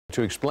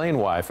To explain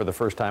why, for the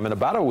first time in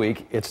about a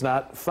week, it's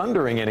not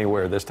thundering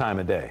anywhere this time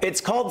of day. It's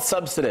called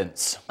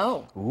subsidence.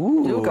 Oh,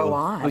 Ooh. do go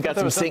on. We got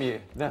some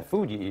that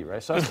food you eat,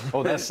 right?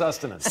 Oh, that's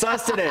sustenance.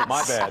 Sustenance.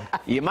 My bad.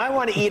 You might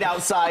want to eat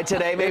outside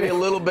today, maybe a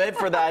little bit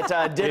for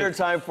that dinner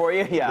time for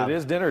you. Yeah. It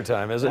is dinner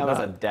time, is it That not?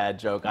 was a dad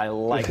joke. I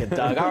like it,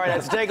 Doug. All right,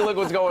 let's take a look at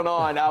what's going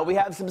on. We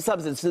have some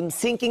substance, some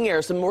sinking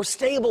air, some more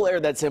stable air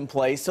that's in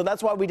place. So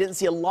that's why we didn't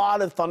see a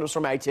lot of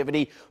thunderstorm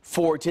activity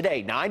for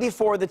today.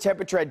 94 the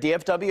temperature at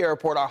DFW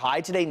Airport. Our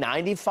high today,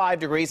 95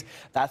 degrees.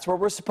 That's where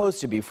we're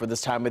supposed to be for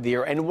this time of the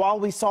year. And while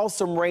we saw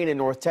some rain in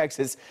North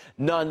Texas,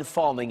 none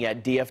falling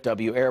at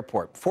DFW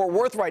Airport. Fort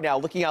Worth right now,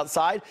 looking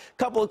outside, a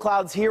couple of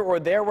clouds here or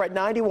there. We're at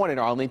 91 in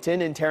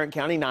Arlington, in Tarrant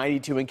County,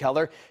 92 in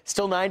Keller,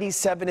 still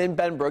 97 in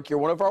Benbrook. You're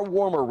one of our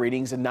warmer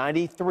readings, and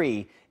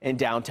 93 in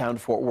downtown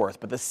Fort Worth.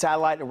 But the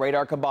satellite and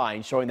radar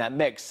combined showing that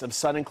mix of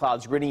sun and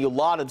clouds, bringing you a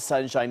lot of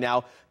sunshine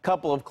now.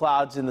 Couple of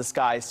clouds in the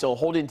sky still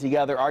holding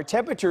together. Our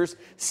temperatures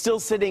still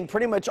sitting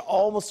pretty much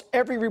almost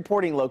every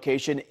reporting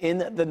location in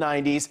the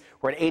 90s.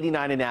 We're at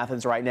 89 in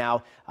Athens right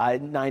now,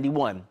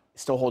 91.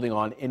 Still holding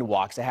on in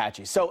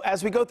Waxahachie. So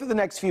as we go through the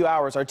next few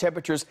hours, our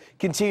temperatures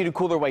continue to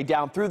cool their way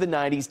down through the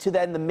 90s to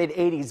then the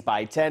mid-80s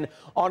by 10.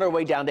 On our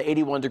way down to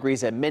 81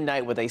 degrees at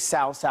midnight with a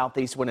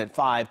south-southeast wind at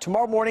 5.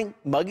 Tomorrow morning,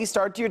 muggy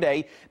start to your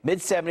day.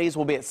 Mid-70s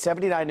will be at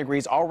 79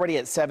 degrees, already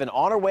at 7.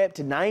 On our way up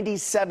to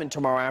 97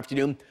 tomorrow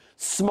afternoon.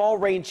 Small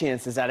rain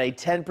chances at a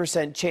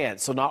 10%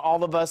 chance. So not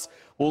all of us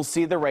will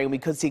see the rain. We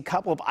could see a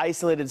couple of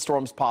isolated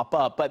storms pop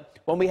up. But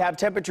when we have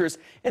temperatures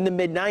in the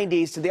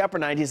mid-90s to the upper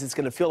 90s, it's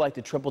going to feel like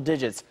the triple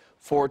digits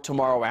for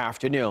tomorrow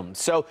afternoon.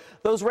 So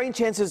those rain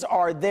chances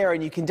are there,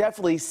 and you can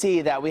definitely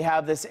see that we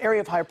have this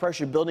area of high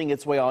pressure building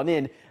its way on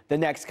in the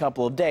next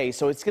couple of days.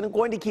 So it's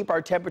going to keep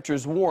our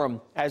temperatures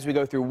warm as we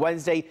go through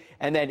Wednesday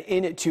and then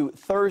into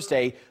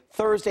Thursday.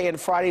 Thursday and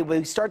Friday,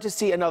 we start to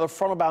see another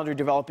frontal boundary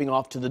developing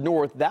off to the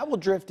north. That will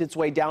drift its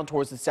way down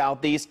towards the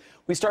southeast.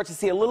 We start to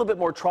see a little bit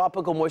more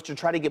tropical moisture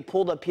try to get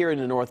pulled up here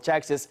into North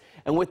Texas.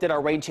 And with it,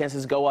 our rain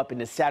chances go up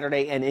into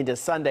Saturday and into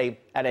Sunday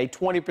at a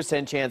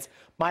 20% chance.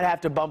 Might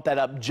have to bump that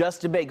up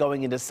just a bit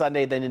going into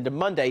Sunday, then into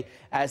Monday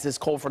as this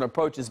cold front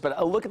approaches. But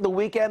a look at the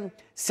weekend,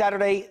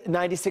 Saturday,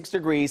 96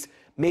 degrees.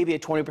 Maybe a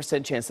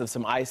 20% chance of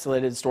some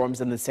isolated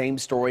storms, and the same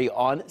story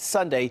on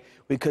Sunday.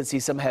 We could see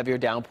some heavier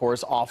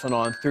downpours off and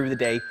on through the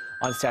day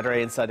on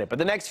Saturday and Sunday. But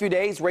the next few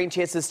days, rain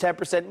chances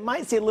 10%.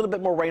 Might see a little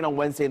bit more rain on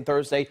Wednesday and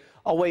Thursday.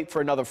 I'll wait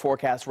for another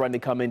forecast run to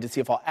come in to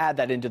see if I'll add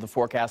that into the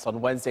forecast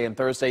on Wednesday and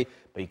Thursday.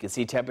 But you can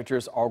see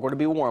temperatures are going to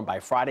be warm by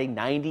Friday,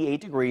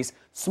 98 degrees.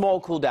 Small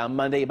cool down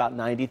Monday, about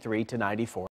 93 to 94.